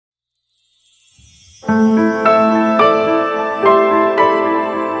مرحبا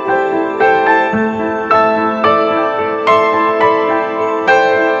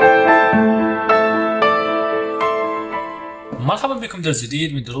بكم درس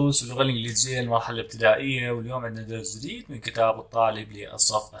جديد من دروس اللغة الإنجليزية المرحلة الابتدائية، واليوم عندنا درس جديد من كتاب الطالب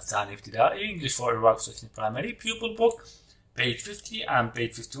للصف الثاني ابتدائي English for Iraq Section Primary Pupil Book page 50 and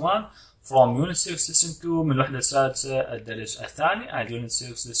page 51 from Unit 6 Lesson 2 من الوحدة السادسة الدرس الثاني and Unit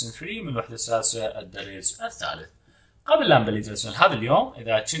 6 Lesson 3 من الوحدة السادسة الدرس الثالث. قبل لا نبلش درسنا هذا اليوم،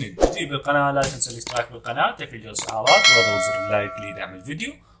 إذا كنت جديد بالقناة لا تنسى الاشتراك بالقناة، تفعيل جرس الإشعارات وضغط زر اللايك لدعم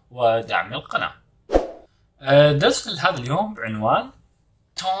الفيديو ودعم القناة. درسنا هذا اليوم بعنوان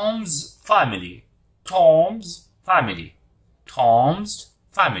توم's family.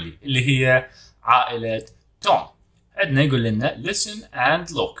 اللي هي عائلة توم. عندنا يقول لنا listen and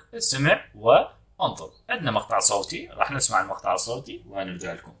look، استمع وانظر. عندنا مقطع صوتي، راح نسمع المقطع الصوتي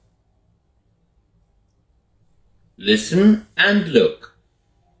ونرجع لكم. Listen and look.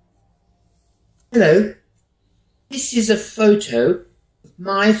 Hello, this is a photo of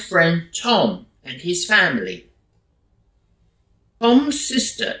my friend Tom and his family. Tom's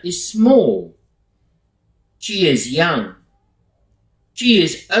sister is small. She is young. She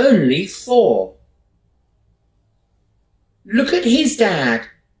is only 4. Look at his dad.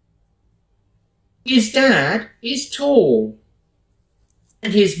 His dad is tall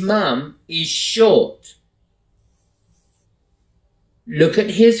and his mum is short. Look at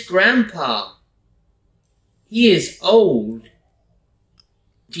his grandpa. He is old.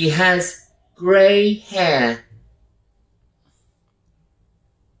 He has grey hair.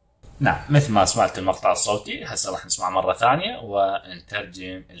 نعم، مثل ما سمعت المقطع الصوتي، هسه راح نسمع مرة ثانية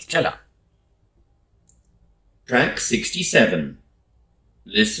ونترجم الكلام. Track 67.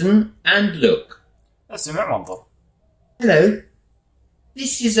 Listen and look. استمع وانظر. Hello,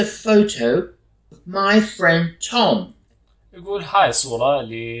 this is a photo of my friend Tom. يقول هاي صورة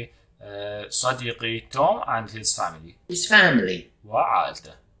لصديقي توم and his family. His family.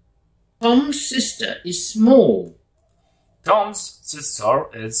 وعائلته. Tom's sister is small. Tom's sister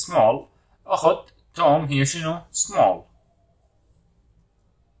is small. أخت توم هي شنو؟ small.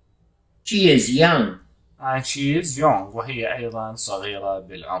 She is young. And she is young، وهي أيضا صغيرة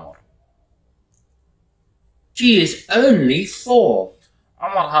بالعمر. She is only 4.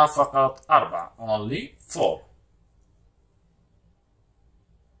 عمرها فقط 4. Only 4.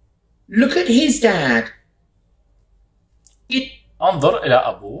 Look at his dad. انظر إلى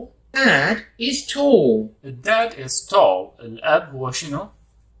أبوه. Dad is tall. Dad is tall. الأب هو شنو؟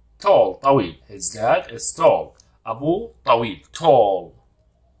 tall، طويل. His dad is tall. أبوه طويل. tall.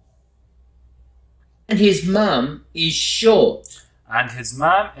 And his mum is short. And his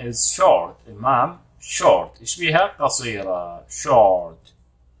mom is short. المام short. إيش بيها؟ قصيرة. short.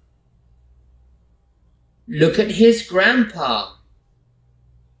 Look at his grandpa.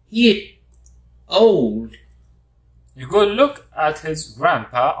 He is old. يقول look at his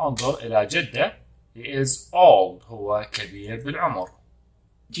grandpa. انظر إلى جده. He is old. هو كبير بالعمر.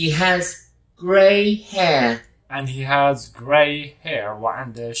 He has grey hair. And he has grey hair.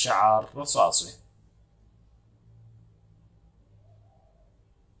 وعنده شعر رصاصي.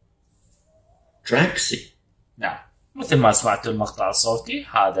 Track 6. نعم، مثل ما سمعتوا المقطع الصوتي،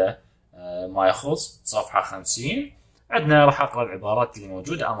 هذا ما يخص صفحة 50. عندنا راح أقرأ العبارات اللي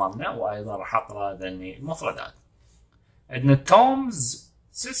موجودة أمامنا، وأيضا راح أقرأ ذني المفردات. عندنا Tom's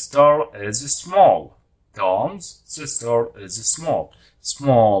sister is small. Tom's sister is small.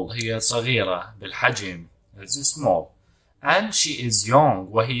 Small هي صغيرة بالحجم. is small. And she is young،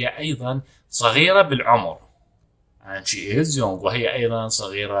 وهي أيضا صغيرة بالعمر. And she is young، وهي أيضا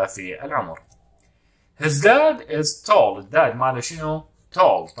صغيرة في العمر. His dad is tall. الداد ماله شنو؟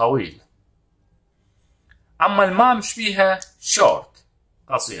 tall، طويل. أما المام ايش بيها؟ short،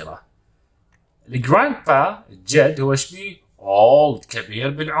 قصيرة. الجراندبا الجد هو ايش بيه؟ old، كبير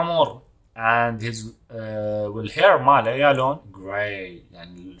بالعمر. and his والهير ماله يا لون grey،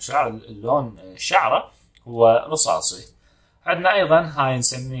 يعني اللون شعره هو رصاصي. عندنا أيضا هاي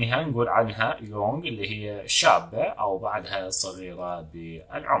نسميها نقول عنها young، اللي هي شابة أو بعدها صغيرة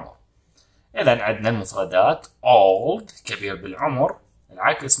بالعمر. إذا عندنا المفردات old كبير بالعمر،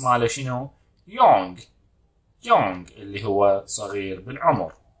 العكس ماله شنو؟ young اللي هو صغير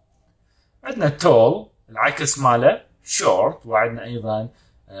بالعمر. عندنا tall العكس ماله short، وعندنا أيضا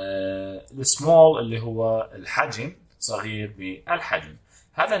السمول اللي هو الحجم، صغير بالحجم.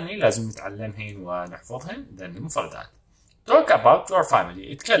 هذا اللي لازم نتعلمهن ونحفظهن ذن المفردات. Talk about your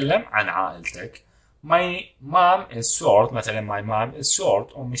family. اتكلم عن عائلتك. My mom is short. مثلا my mom is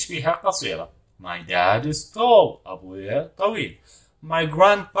short. أمي بيها قصيرة. My dad is tall. أبويا طويل. My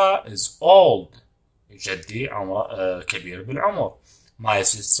grandpa is old. جدي عمره كبير بالعمر. My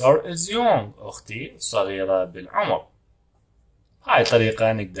sister is young. أختي صغيرة بالعمر. هاي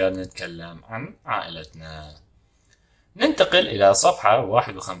طريقة نقدر نتكلم عن عائلتنا. ننتقل إلى صفحة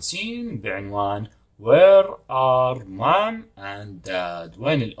 51 بعنوان Where are mom and dad؟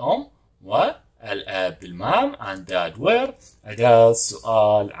 وين الأم والأب؟ بالمام and dad where أداة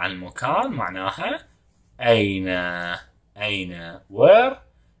سؤال عن مكان معناها أين. أين where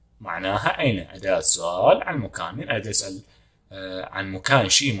معناها أين، أداة سؤال عن مكان. من أريد أسأل عن مكان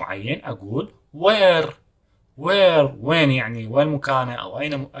شيء معين أقول where. وين يعني وين مكانه أو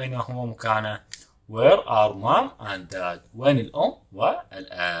أين هو مكانه. Where are mom and dad؟ وين الأم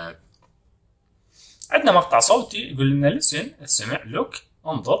والأب. عندنا مقطع صوتي يقول لنا listen استمع look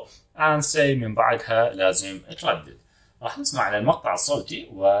انظر and say من بعدها لازم تردد. راح نسمع على المقطع الصوتي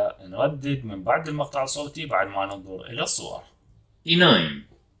ونردد من بعد المقطع الصوتي بعد ما ننظر إلى الصور. 9.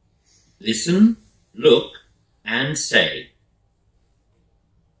 Listen, look and say.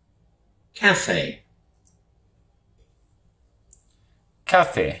 Cafe.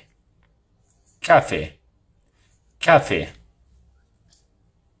 Cafe. Cafe. Cafe.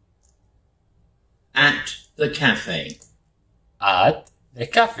 At the cafe. At the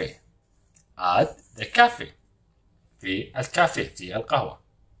cafe. At the cafe. في الكافيه في القهوة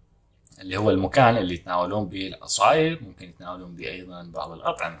اللي هو المكان اللي يتناولون به العصائر، ممكن يتناولون به أيضا بعض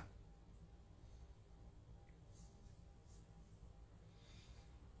الأطعمة.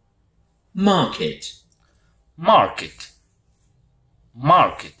 Market. Market.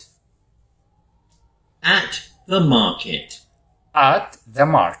 Market. At the market. At the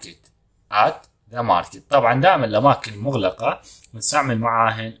market. At the market. طبعا دائما الأماكن المغلقة نستعمل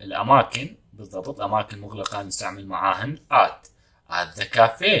معاهن الأماكن بالضبط، الأماكن المغلقة نستعمل معاهن at the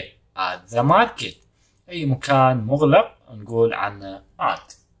cafe at the market. أي مكان مغلق نقول عنه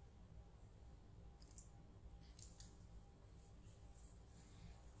at.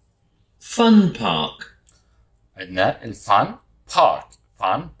 Fun park. عندنا الفن بارك.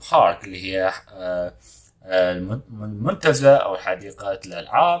 فن بارك اللي هي المنتزه أو حديقة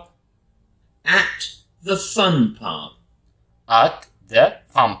الألعاب. At the fun park. At the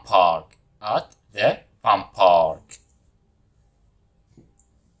fun park. At the fun park.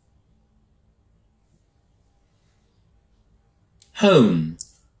 Home.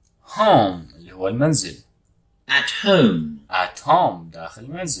 Home اللي هو المنزل. At home. At home داخل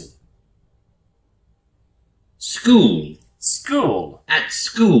المنزل. School. School. At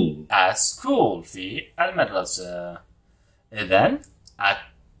school. At school في المدرسة. إذن at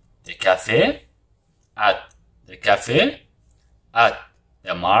the cafe. At the cafe. At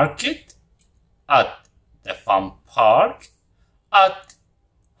the market. At the fun park. At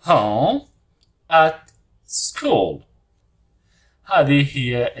home. At school. هذه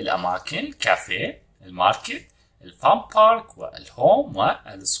هي الأماكن: كافيه، الماركت، الفان بارك، والهوم،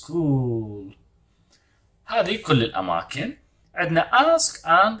 والسكول. هذه كل الأماكن. عندنا ask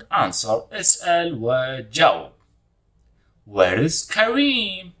and answer، اسأل وجاوب. Where is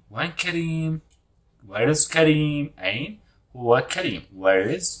كريم؟ وين كريم؟ Where is كريم؟ أين هو كريم؟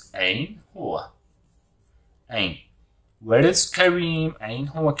 Where is أين هو؟ أين. Where is كريم؟ أين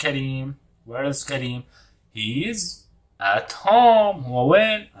هو كريم؟ Where is كريم؟ He is at home. هو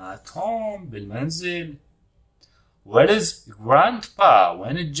وين؟ at home بالمنزل. Where is grandpa؟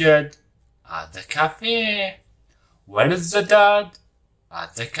 وين الجد؟ at the cafe. Where is the dad?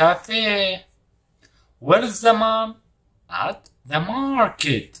 at the cafe. Where is the mom? at the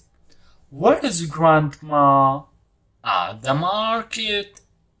market. Where is grandma? at the market.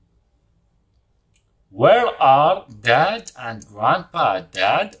 Where are dad and grandpa?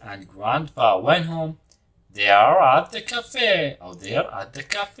 Dad and grandpa وين هم؟ They are at the cafe. أو they are at the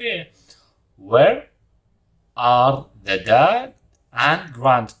cafe. Where are the dad and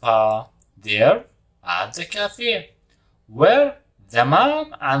grandpa? They're at the cafe. Where the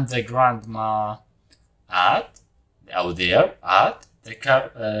mom and the grandma? At أو they're at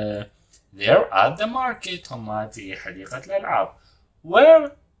the they're at the market. هم في حديقة الألعاب.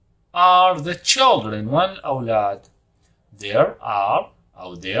 Where are the children؟ وين الأولاد؟ There are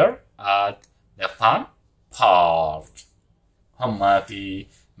أو they're at the fun park. هم في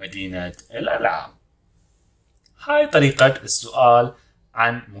مدينة الألعاب. هاي طريقة السؤال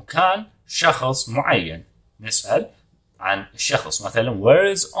عن مكان شخص معين. نسأل عن الشخص مثلا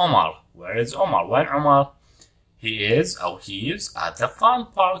where is عمر؟ Where is عمر؟ وين عمر؟ He is أو he is at the fun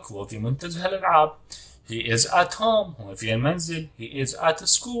park. هو في منتزه الألعاب. He is at home. هو في المنزل. He is at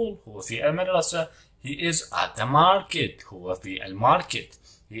school. هو في المدرسة. He is at the market. هو في الماركت.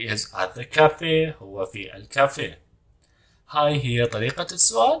 He is at the cafe. هو في الكافيه. هاي هي طريقة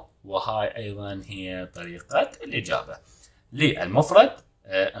السؤال وهاي أيضا هي طريقة الإجابة. للمفرد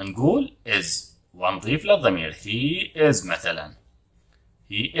نقول is ونضيف له الضمير. he is مثلا،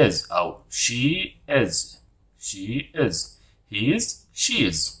 he is، أو she is، she is، he is،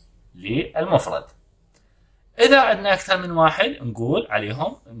 she is. للمفرد إذا عندنا أكثر من واحد نقول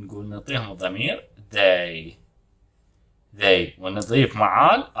عليهم، نقول نعطيهم الضمير they، they، ونضيف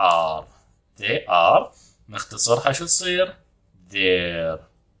معاه are، they are، نختصرها شو تصير their،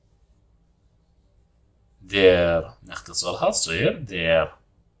 their، نختصرها تصير their.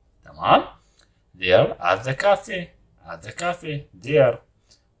 تمام. their at the cafe، at the cafe their.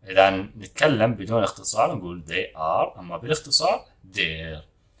 إذا نتكلم بدون اختصار نقول they are، أما بالاختصار their.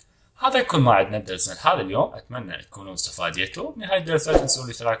 هذا يكون ما عندنا بدرسنا هذا اليوم. أتمنى تكونوا استفاديتوا. بنهاية الدرس لا تنسوا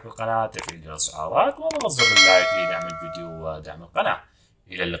الاشتراك بالقناة، تفعيل جرس الإشعارات، وضغط زر اللايك لدعم الفيديو ودعم القناة.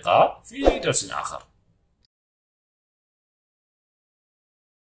 إلى اللقاء في درس آخر.